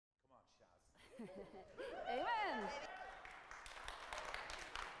Amen.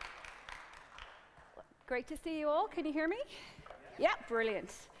 Great to see you all. Can you hear me? Yeah,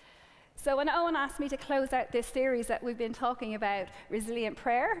 brilliant. So when Owen asked me to close out this series that we've been talking about, resilient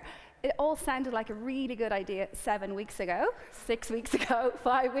prayer, it all sounded like a really good idea 7 weeks ago, 6 weeks ago,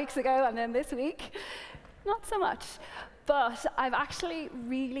 5 weeks ago, and then this week. Not so much. But I've actually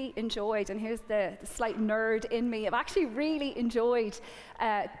really enjoyed, and here's the slight nerd in me, I've actually really enjoyed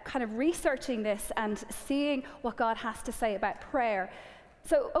kind of researching this and seeing what God has to say about prayer.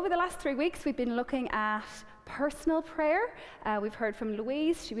 So over the last 3 weeks, we've been looking at personal prayer. We've heard from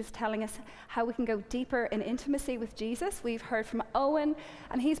Louise. She was telling us how we can go deeper in intimacy with Jesus. We've heard from Owen,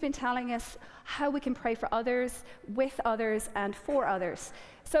 and he's been telling us how we can pray for others, with others, and for others.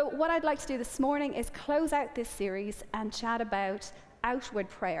 So what I'd like to do this morning is close out this series and chat about outward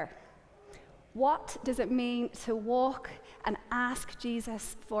prayer. What does it mean to walk and ask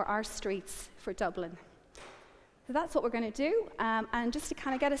Jesus for our streets for Dublin? So that's what we're going to do. And just to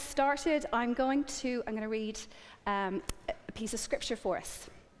kind of get us started, I'm going to read a piece of scripture for us.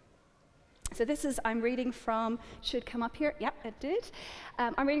 So I'm reading from, should come up here. Yep, it did.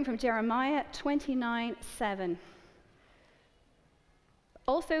 I'm reading from Jeremiah 29:7.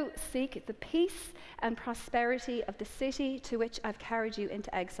 Also seek the peace and prosperity of the city to which I've carried you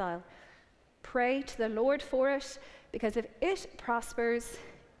into exile. Pray to the Lord for it, because if it prospers,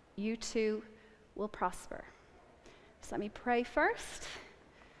 you too will prosper. So let me pray first.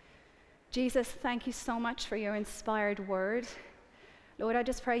 Jesus, thank you so much for your inspired word. Lord, I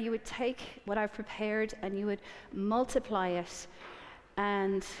just pray you would take what I've prepared and you would multiply it.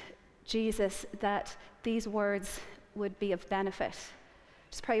 And Jesus, that these words would be of benefit.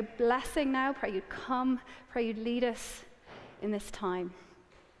 Just pray a blessing now. Pray you'd come. Pray you'd lead us in this time.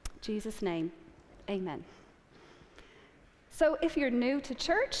 In Jesus' name, amen. So if you're new to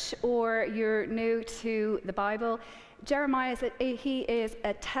church or you're new to the Bible, Jeremiah he's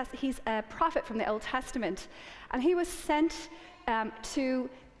a prophet from the Old Testament, and he was sent just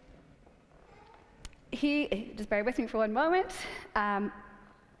bear with me for one moment.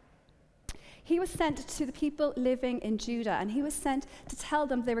 He was sent to the people living in Judah, and he was sent to tell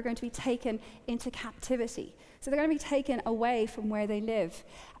them they were going to be taken into captivity. So they're going to be taken away from where they live.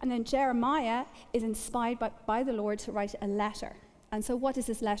 And then Jeremiah is inspired by the Lord to write a letter. And so what does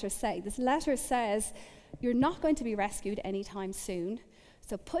this letter say? This letter says, you're not going to be rescued anytime soon.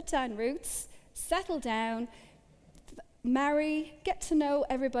 So put down roots, settle down, marry, get to know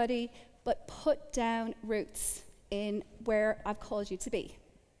everybody, but put down roots in where I've called you to be.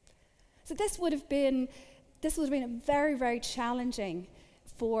 So this would have been very, very challenging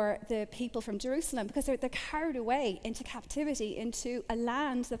for the people from Jerusalem, because they're carried away into captivity, into a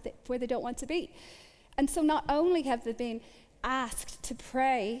land where they don't want to be. And so not only have they been asked to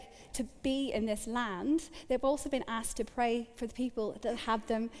pray to be in this land, they've also been asked to pray for the people that have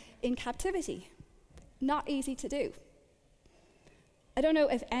them in captivity. Not easy to do. I don't know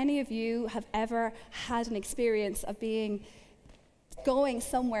if any of you have ever had an experience of going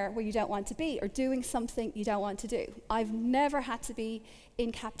somewhere where you don't want to be, or doing something you don't want to do. I've never had to be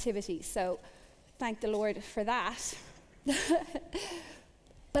in captivity, so thank the Lord for that.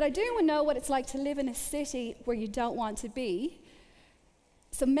 But I do know what it's like to live in a city where you don't want to be.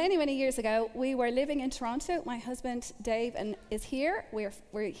 So many, many years ago, we were living in Toronto. My husband, Dave, is here.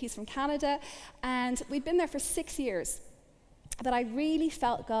 He's from Canada, and we'd been there for 6 years. But I really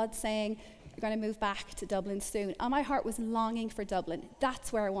felt God saying, you're going to move back to Dublin soon. And my heart was longing for Dublin.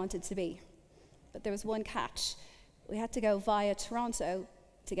 That's where I wanted to be. But there was one catch. We had to go via Toronto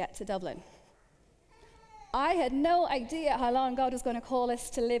to get to Dublin. I had no idea how long God was going to call us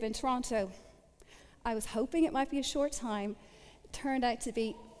to live in Toronto. I was hoping it might be a short time. It turned out to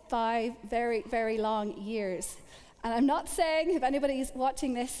be 5 very, very long years. And I'm not saying, if anybody's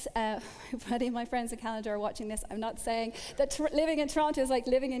watching this, if any of my friends in Canada are watching this, I'm not saying that living in Toronto is like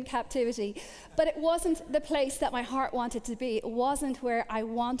living in captivity. But it wasn't the place that my heart wanted to be. It wasn't where I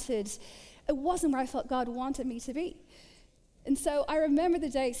felt God wanted me to be. And so I remember the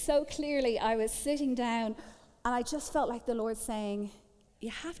day so clearly. I was sitting down, and I just felt like the Lord saying,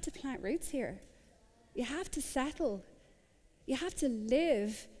 you have to plant roots here. You have to settle. You have to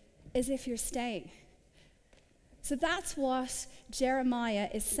live as if you're staying. So that's what Jeremiah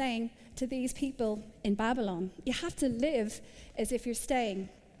is saying to these people in Babylon. You have to live as if you're staying.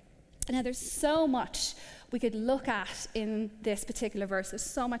 Now, there's so much we could look at in this particular verse. There's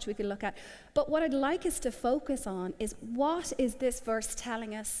so much we could look at. But what I'd like us to focus on is, what is this verse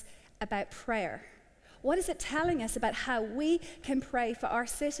telling us about prayer? What is it telling us about how we can pray for our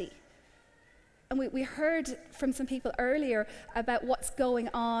city? And we heard from some people earlier about what's going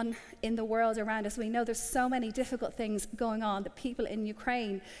on in the world around us. We know there's so many difficult things going on. The people in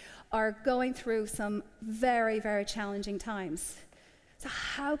Ukraine are going through some very, very challenging times. So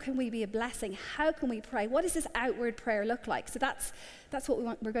how can we be a blessing? How can we pray? What does this outward prayer look like? So that's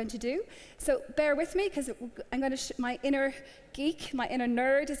what we're going to do. So bear with me, because I'm going to my inner geek, my inner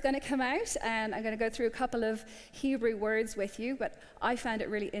nerd is going to come out, and I'm going to go through a couple of Hebrew words with you, but I found it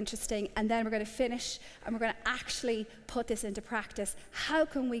really interesting. And then we're going to finish, and we're going to actually put this into practice. How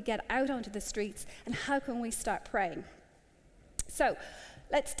can we get out onto the streets, and how can we start praying? So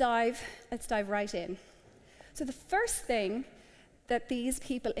let's dive right in. So the first thing that these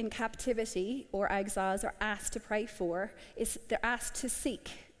people in captivity or exiles are asked to pray for is they're asked to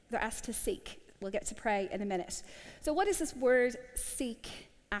seek. They're asked to seek. We'll get to pray in a minute. So what does this word seek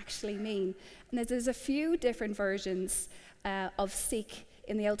actually mean? And there's a few different versions of seek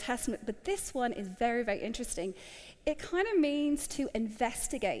in the Old Testament, but this one is very, very interesting. It kind of means to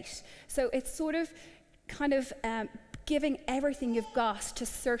investigate. So it's sort of kind of giving everything you've got to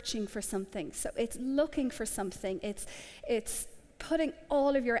searching for something. So it's looking for something. It's putting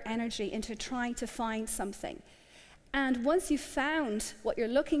all of your energy into trying to find something. And once you've found what you're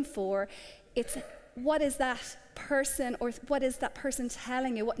looking for, it's what is that person, or what is that person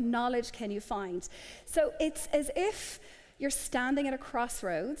telling you? What knowledge can you find? So it's as if you're standing at a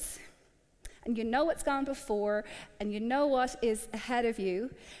crossroads, and you know what's gone before, and you know what is ahead of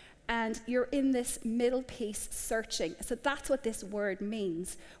you, and you're in this middle piece searching. So that's what this word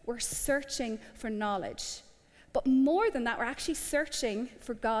means. We're searching for knowledge. But more than that, we're actually searching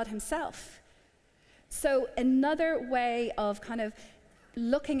for God himself. So another way of kind of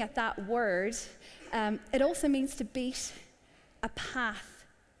looking at that word, it also means to beat a path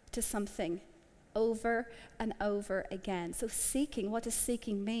to something over and over again. So seeking, what does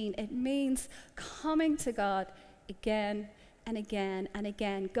seeking mean? It means coming to God again and again and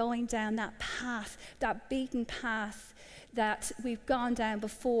again, going down that path, that beaten path that we've gone down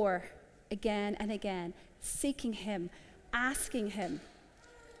before, again and again. Seeking him, asking him.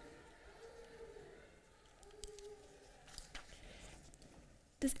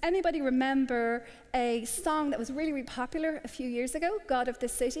 Does anybody remember a song that was really, really popular a few years ago, God of the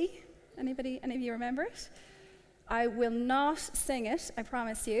City? Any of you remember it? I will not sing it, I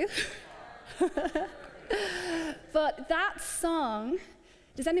promise you. But that song,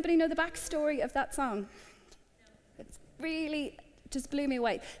 does anybody know the backstory of that song? It's really just blew me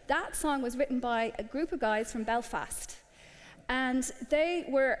away. That song was written by a group of guys from Belfast, and they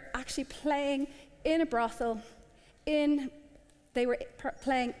were actually playing in a brothel in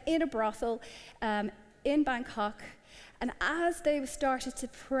Bangkok, and as they started to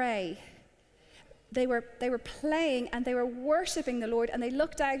pray, they were playing and they were worshiping the Lord, and they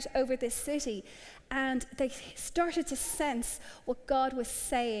looked out over this city, and they started to sense what God was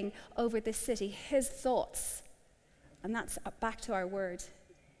saying over this city, his thoughts. And that's back to our word,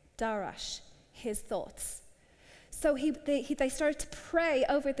 darash, his thoughts. So they started to pray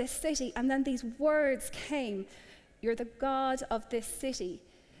over this city, and then these words came. You're the God of this city.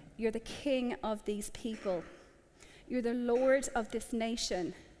 You're the king of these people. You're the Lord of this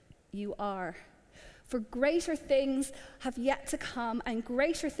nation. You are. For greater things have yet to come, and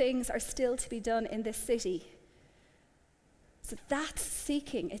greater things are still to be done in this city. So that's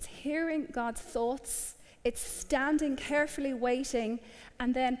seeking. It's hearing God's thoughts. It's standing carefully waiting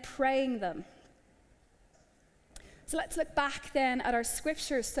and then praying them. So let's look back then at our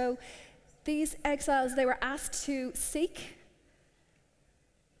scriptures. So these exiles, they were asked to seek.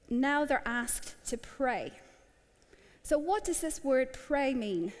 Now they're asked to pray. So what does this word pray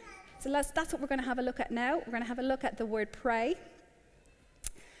mean? So that's what we're going to have a look at now. We're going to have a look at the word pray.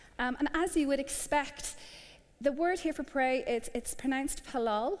 And as you would expect, the word here for pray, it's pronounced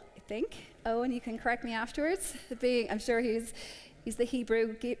palal, I think. Owen, you can correct me afterwards. I'm sure he's the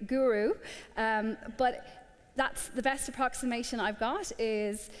Hebrew guru. But that's the best approximation I've got,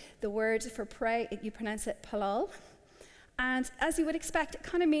 is the word for pray. You pronounce it palal. And as you would expect, it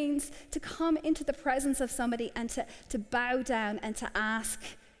kind of means to come into the presence of somebody and to bow down and to ask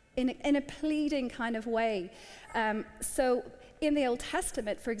in a pleading kind of way. So in the Old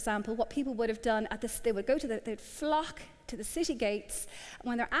Testament, for example, what people would have done they would go they'd flock to the city gates. And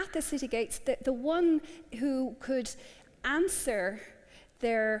when they're at the city gates, the one who could answer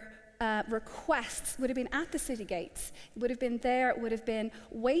their requests would have been at the city gates, would have been there, would have been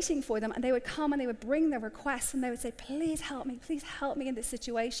waiting for them, and they would come and they would bring their requests and they would say, please help me in this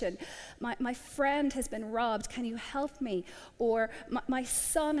situation. My friend has been robbed, can you help me? Or my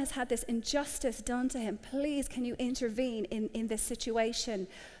son has had this injustice done to him, please can you intervene in this situation?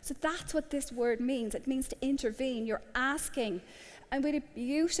 So that's what this word means. It means to intervene. You're asking. And we had a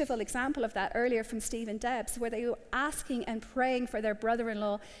beautiful example of that earlier from Steve and Debs, where they were asking and praying for their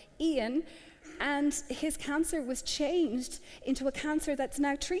brother-in-law, Ian, and his cancer was changed into a cancer that's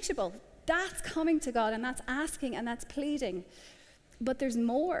now treatable. That's coming to God, and that's asking, and that's pleading. But there's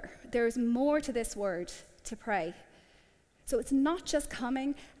more. There's more to this word, to pray. So it's not just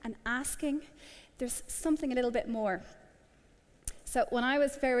coming and asking. There's something a little bit more. So when I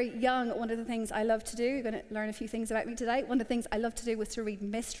was very young, one of the things I loved to do, you're going to learn a few things about me today, one of the things I loved to do was to read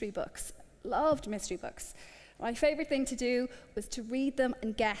mystery books. Loved mystery books. My favorite thing to do was to read them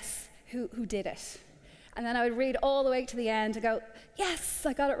and guess who did it. And then I would read all the way to the end and go, yes,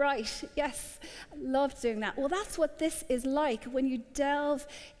 I got it right. Yes, I loved doing that. Well, that's what this is like. When you delve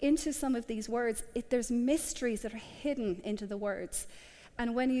into some of these words, there's mysteries that are hidden into the words.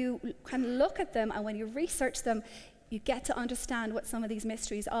 And when you kind of look at them and when you research them, you get to understand what some of these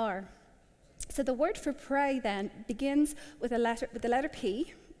mysteries are. So the word for pray then begins with the letter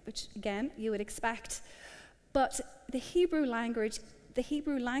P, which again you would expect. But the Hebrew language,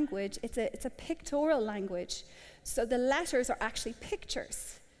 it's a pictorial language. So the letters are actually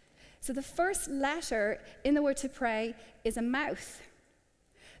pictures. So the first letter in the word to pray is a mouth.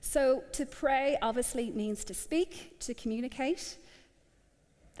 So to pray obviously means to speak, to communicate.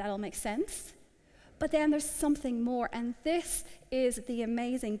 That all makes sense. But then there's something more, and this is the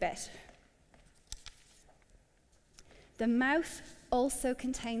amazing bit. The mouth also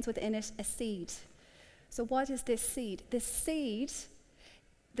contains within it a seed. So what is this seed? The seed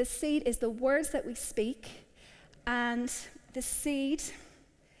is the words that we speak, and the seed,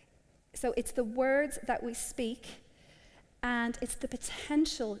 so it's the words that we speak, and it's the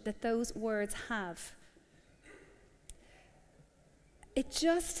potential that those words have. It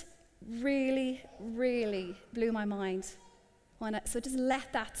just really, really blew my mind. So just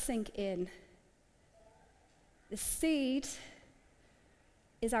let that sink in. The seed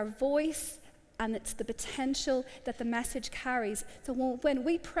is our voice, and it's the potential that the message carries. So when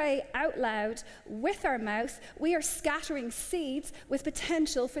we pray out loud with our mouth, we are scattering seeds with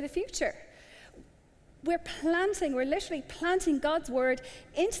potential for the future. We're literally planting God's word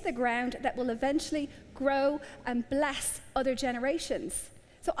into the ground that will eventually grow and bless other generations.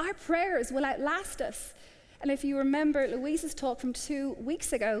 So our prayers will outlast us. And if you remember Louise's talk from 2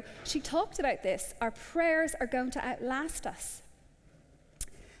 weeks ago, she talked about this. Our prayers are going to outlast us.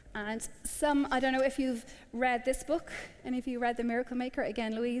 And I don't know if you've read this book, and if you read The Miracle Maker,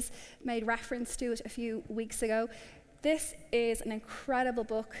 again, Louise made reference to it a few weeks ago. This is an incredible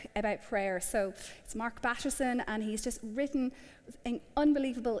book about prayer. So it's Mark Batterson, and he's just written an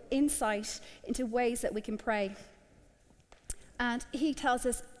unbelievable insight into ways that we can pray. And he tells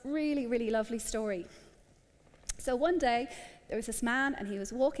this really, really lovely story. So one day, there was this man, and he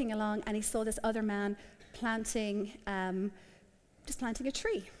was walking along, and he saw this other man planting a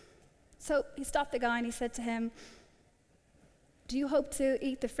tree. So he stopped the guy, and he said to him, "Do you hope to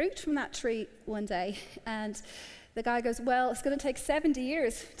eat the fruit from that tree one day?" And the guy goes, "Well, it's going to take 70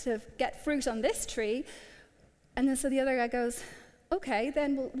 years to get fruit on this tree." And then so the other guy goes, "Okay,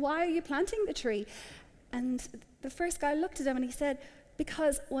 then why are you planting the tree?" And the first guy looked at him and he said,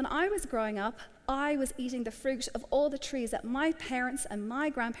 "Because when I was growing up, I was eating the fruit of all the trees that my parents and my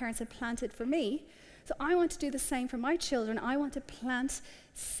grandparents had planted for me. So I want to do the same for my children. I want to plant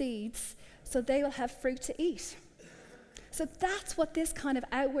seeds so they will have fruit to eat." So that's what this kind of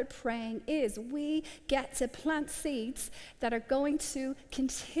outward praying is. We get to plant seeds that are going to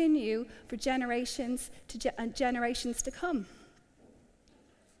continue for generations and generations to come.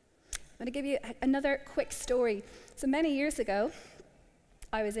 I'm going to give you another quick story. So many years ago,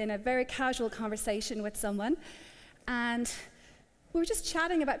 I was in a very casual conversation with someone, and we were just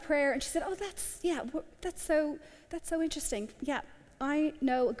chatting about prayer, and she said, "Oh, that's so interesting. Yeah, I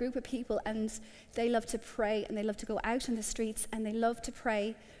know a group of people, and they love to pray, and they love to go out in the streets, and they love to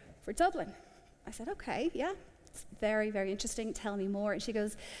pray for Dublin." I said, "Okay, yeah, It's very, very interesting. Tell me more. And she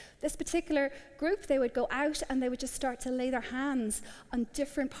goes, this particular group, they would go out and they would just start to lay their hands on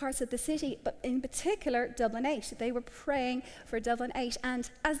different parts of the city, but in particular, Dublin 8. They were praying for Dublin 8. And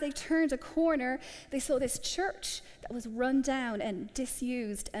as they turned a corner, they saw this church that was run down and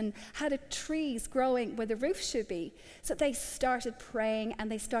disused and had trees growing where the roof should be. So they started praying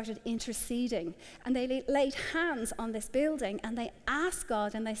and they started interceding. And they laid hands on this building and they asked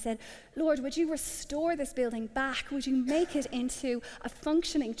God and they said, Lord, would you restore this building back? Would you make it into a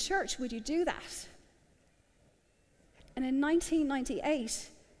functioning church? Would you do that? And in 1998,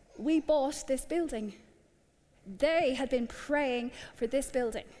 we bought this building. They had been praying for this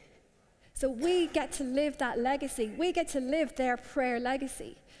building. So we get to live that legacy. We get to live their prayer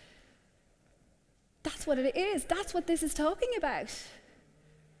legacy. That's what it is. That's what this is talking about.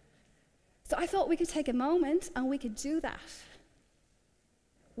 So I thought we could take a moment and we could do that.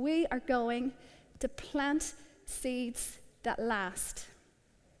 We are going to plant seeds that last.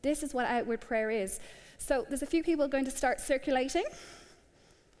 This is what outward prayer is. So there's a few people going to start circulating.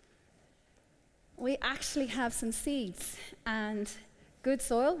 We actually have some seeds and good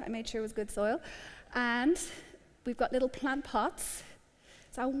soil. I made sure it was good soil. And we've got little plant pots.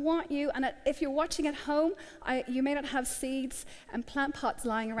 So I want you, and if you're watching at home, you may not have seeds and plant pots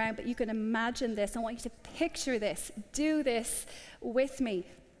lying around, but you can imagine this. I want you to picture this. Do this with me.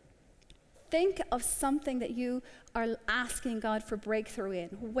 Think of something that you are asking God for breakthrough in.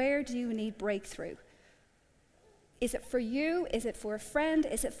 Where do you need breakthrough? Is it for you? Is it for a friend?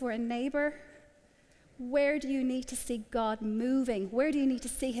 Is it for a neighbor? Where do you need to see God moving? Where do you need to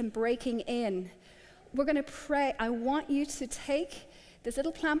see him breaking in? We're going to pray. I want you to take this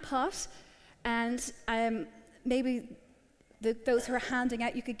little plant pot and maybe those who are handing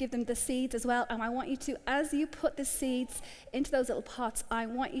out, you could give them the seeds as well. And I want you to, as you put the seeds into those little pots, I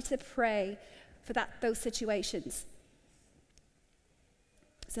want you to pray for those situations.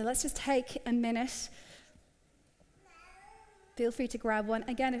 So let's just take a minute. Feel free to grab one.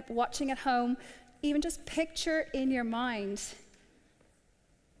 Again, if watching at home, even just picture in your mind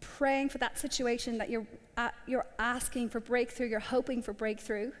praying for that situation that you're asking for breakthrough, you're hoping for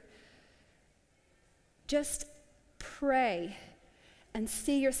breakthrough. Just pray and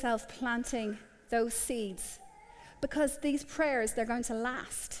see yourself planting those seeds, because these prayers, they're going to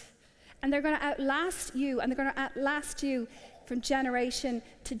last, and they're going to outlast you, and they're going to outlast you from generation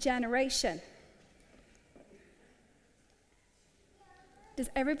to generation. Is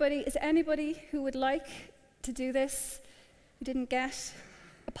anybody who would like to do this who didn't get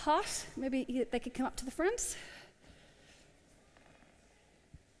a pot? Maybe they could come up to the front.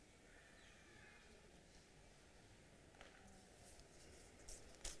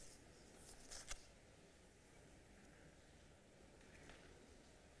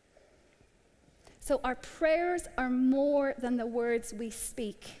 So our prayers are more than the words we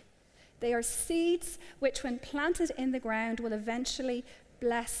speak. They are seeds which, when planted in the ground, will eventually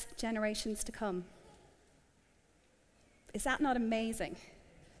bless generations to come. Is that not amazing?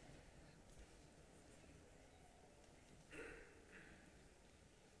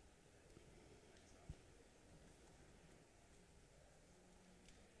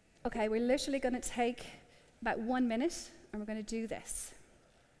 Okay, we're literally going to take about 1 minute and we're going to do this.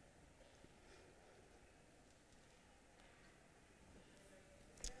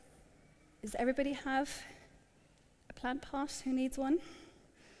 Does everybody have a plant pot who needs one?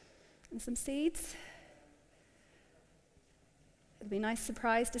 And some seeds? It'd be a nice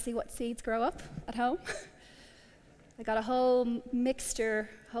surprise to see what seeds grow up at home. I got a whole mixture,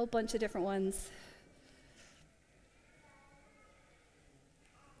 a whole bunch of different ones.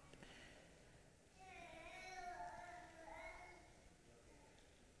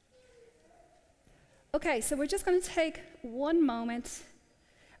 Okay, so we're just going to take 1 moment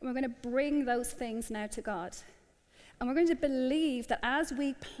and we're going to bring those things now to God. And we're going to believe that as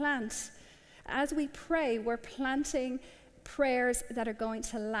we plant, as we pray, we're planting prayers that are going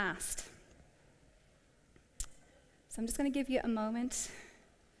to last. So I'm just going to give you a moment.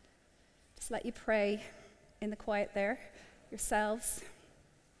 Just let you pray in the quiet there, yourselves.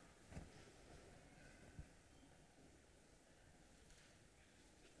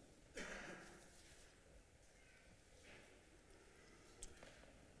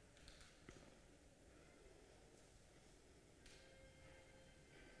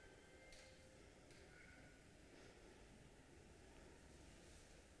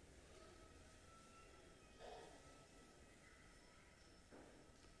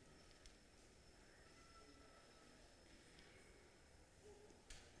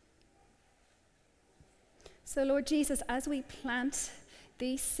 So Lord Jesus, as we plant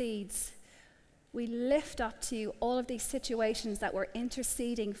these seeds, We lift up to you all of these situations that we're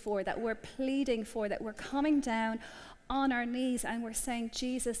interceding for, that we're pleading for, that we're coming down on our knees and we're saying,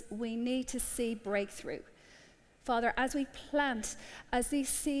 Jesus, we need to see breakthrough. Father, as we plant, as these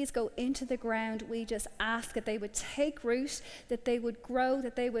seeds go into the ground, we just ask that they would take root, that they would grow,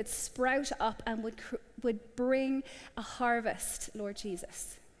 that they would sprout up and would bring a harvest, Lord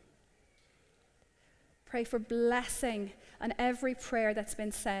Jesus. Pray for blessing on every prayer that's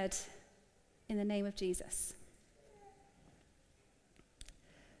been said in the name of Jesus.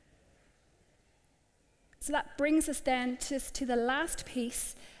 So that brings us then just to the last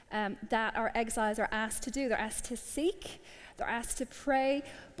piece that our exiles are asked to do. They're asked to seek, they're asked to pray,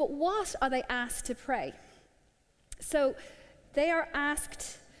 but what are they asked to pray? So they are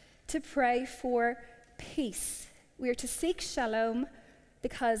asked to pray for peace. We are to seek shalom,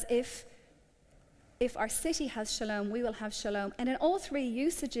 because if our city has shalom, we will have shalom. And in all three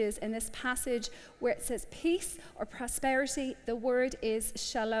usages in this passage where it says peace or prosperity, the word is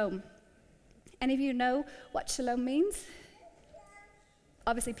shalom. Any of you know what shalom means?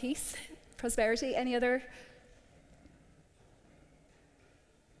 Obviously peace, prosperity. Any other?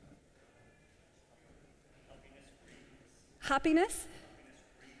 Happiness?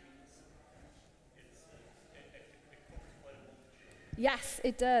 Yes,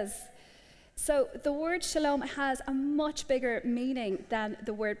 it does. So the word shalom has a much bigger meaning than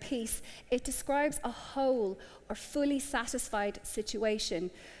the word peace. It describes a whole or fully satisfied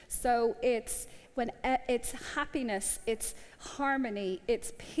situation. So it's happiness, it's harmony,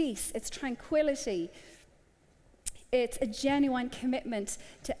 it's peace, it's tranquility. It's a genuine commitment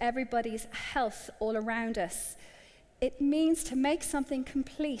to everybody's health all around us. It means to make something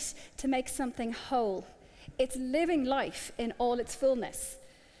complete, to make something whole. It's living life in all its fullness.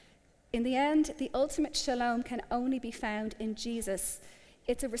 In the end, the ultimate shalom can only be found in Jesus.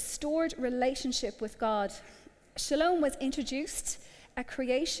 It's a restored relationship with God. Shalom was introduced at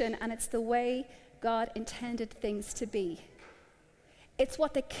creation, and it's the way God intended things to be. It's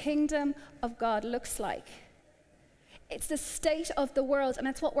what the kingdom of God looks like. It's the state of the world, and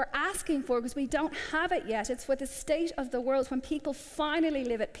it's what we're asking for because we don't have it yet. It's for the state of the world when people finally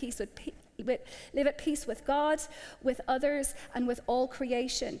live at peace with God, with others, and with all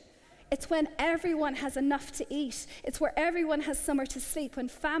creation. It's when everyone has enough to eat. It's where everyone has somewhere to sleep, when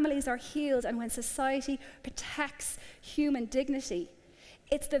families are healed, and when society protects human dignity.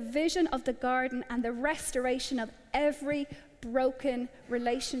 It's the vision of the garden and the restoration of every broken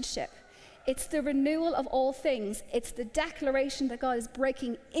relationship. It's the renewal of all things. It's the declaration that God is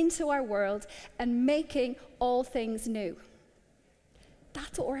breaking into our world and making all things new.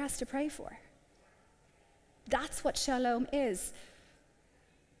 That's what we're asked to pray for. That's what shalom is.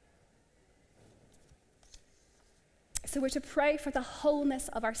 So we're to pray for the wholeness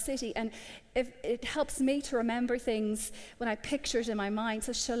of our city, and if it helps me to remember things when I picture it in my mind.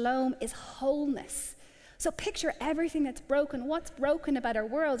 So shalom is wholeness. So picture everything that's broken. What's broken about our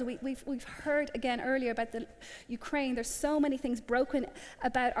world? We've heard again earlier about the Ukraine. There's so many things broken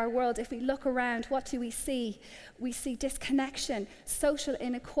about our world. If we look around, what do we see? We see disconnection, social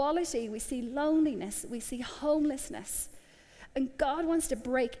inequality. We see loneliness. We see homelessness. And God wants to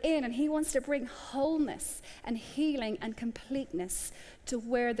break in, and he wants to bring wholeness and healing and completeness to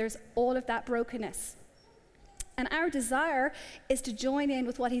where there's all of that brokenness. And our desire is to join in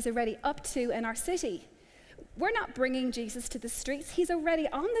with what he's already up to in our city. We're not bringing Jesus to the streets. He's already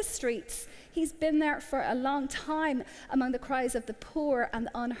on the streets. He's been there for a long time among the cries of the poor and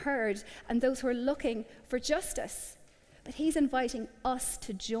the unheard and those who are looking for justice. But he's inviting us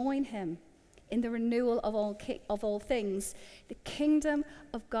to join him in the renewal of all things. The kingdom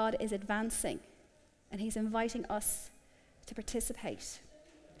of God is advancing, and he's inviting us to participate.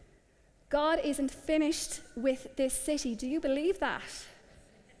 God isn't finished with this city. Do you believe that?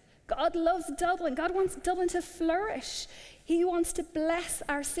 God loves Dublin. God wants Dublin to flourish. He wants to bless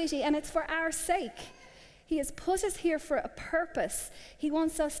our city, and it's for our sake. He has put us here for a purpose. He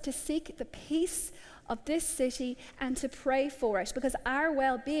wants us to seek the peace of this city and to pray for it, because our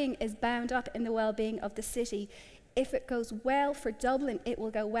well-being is bound up in the well-being of the city. If it goes well for Dublin, it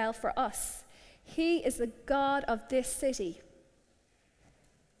will go well for us. He is the God of this city.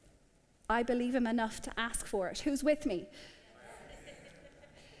 I believe him enough to ask for it. Who's with me?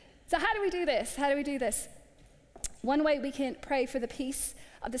 So how do we do this? How do we do this? One way we can pray for the peace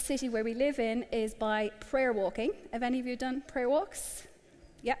of the city where we live in is by prayer walking. Have any of you done prayer walks?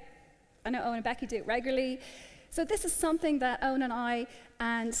 Yeah. I know Owen and Becky do it regularly. So this is something that Owen and I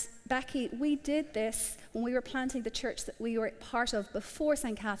and Becky, we did this when we were planting the church that we were part of before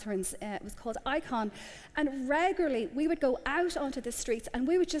St. Catherine's. It was called Icon. And regularly we would go out onto the streets and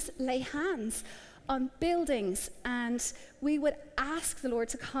we would just lay hands on buildings, and we would ask the Lord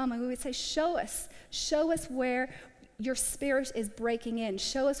to come, and we would say, show us where your spirit is breaking in.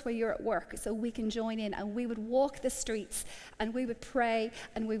 Show us where you're at work so we can join in. And we would walk the streets and we would pray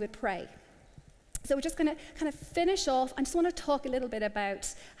and we would pray. So we're just going to kind of finish off. I just want to talk a little bit about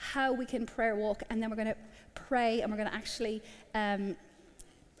how we can prayer walk, and then we're going to pray, and we're going to actually,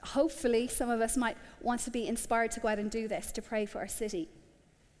 hopefully some of us might want to be inspired to go out and do this, to pray for our city.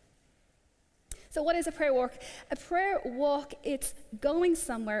 So what is a prayer walk? A prayer walk, it's going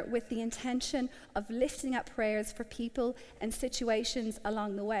somewhere with the intention of lifting up prayers for people and situations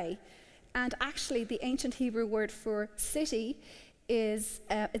along the way. And actually, the ancient Hebrew word for city is,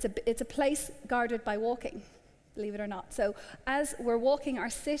 it's a place guarded by walking, believe it or not. So as we're walking our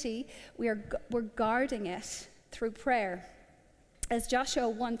city, we're guarding it through prayer. As Joshua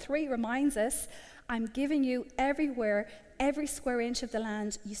 1:3 reminds us, I'm giving you everywhere, every square inch of the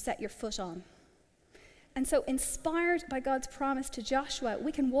land you set your foot on. And so, inspired by God's promise to Joshua,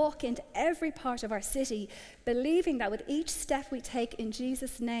 we can walk into every part of our city, believing that with each step we take in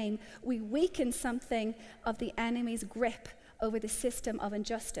Jesus' name, we weaken something of the enemy's grip over the system of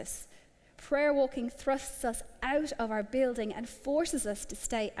injustice. Prayer walking thrusts us out of our building and forces us to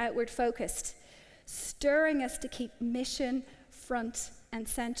stay outward focused, stirring us to keep mission front and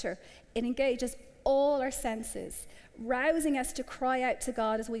center. It engages all our senses, rousing us to cry out to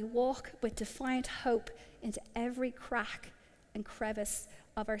God as we walk with defiant hope into every crack and crevice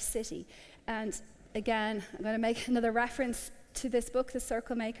of our city. And again, I'm going to make another reference to this book, The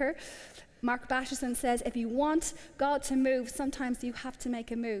Circle Maker. Mark Batterson says, if you want God to move, sometimes you have to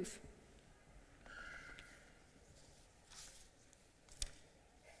make a move.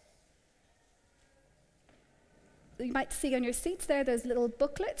 You might see on your seats there, those little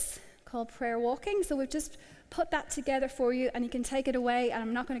booklets called Prayer Walking. So we've just put that together for you, and you can take it away, and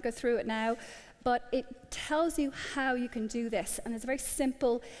I'm not going to go through it now, but it tells you how you can do this. And there's a very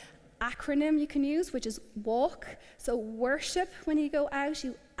simple acronym you can use, which is WALK. So worship, when you go out,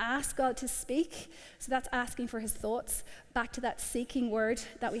 you ask God to speak. So that's asking for his thoughts. Back to that seeking word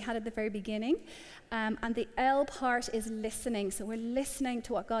that we had at the very beginning. And the L part is listening. So we're listening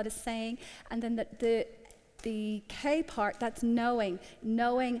to what God is saying. And then the K part, that's knowing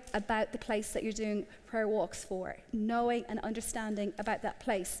about the place that you're doing prayer walks for, knowing and understanding about that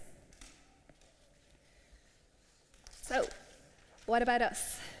place. So, what about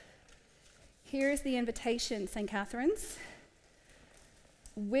us? Here's the invitation, St. Catherine's.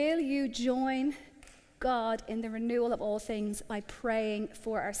 Will you join God in the renewal of all things by praying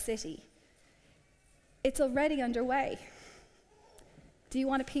for our city? It's already underway. Do you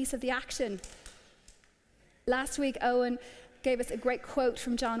want a piece of the action? Last week, Owen gave us a great quote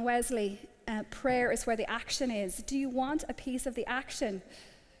from John Wesley. Prayer is where the action is. Do you want a piece of the action?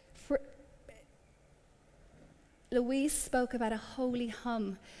 Louise spoke about a holy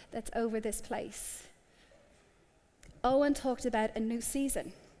hum that's over this place. Owen talked about a new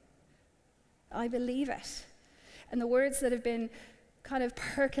season. I believe it. And the words that have been kind of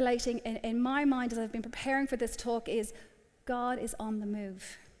percolating in my mind as I've been preparing for this talk is, God is on the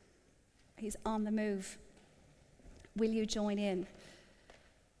move. He's on the move. Will you join in?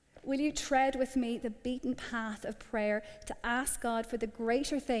 Will you tread with me the beaten path of prayer to ask God for the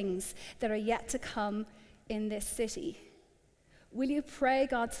greater things that are yet to come in this city? Will you pray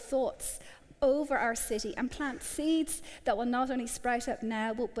God's thoughts over our city and plant seeds that will not only sprout up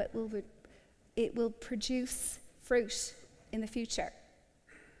now, but it will produce fruit in the future?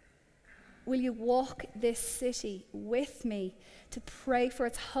 Will you walk this city with me to pray for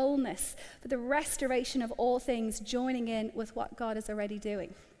its wholeness, for the restoration of all things, joining in with what God is already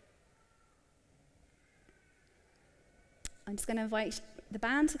doing? I'm just going to invite the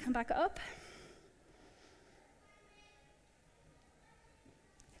band to come back up.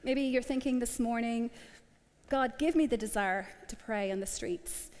 Maybe you're thinking this morning, God, give me the desire to pray on the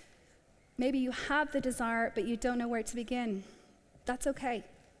streets. Maybe you have the desire, but you don't know where to begin. That's okay.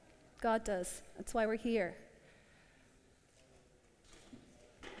 God does. That's why we're here.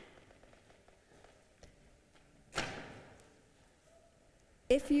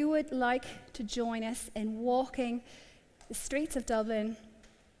 If you would like to join us in walking the streets of Dublin,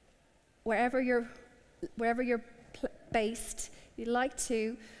 wherever you're based, you'd like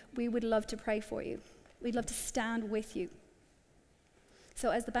to, we would love to pray for you. We'd love to stand with you.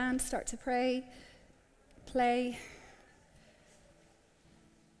 So as the band start to play,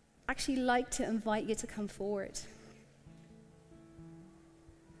 actually like to invite you to come forward.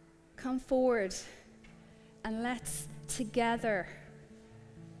 Come forward and let's together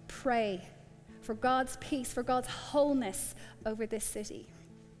pray for God's peace, for God's wholeness over this city.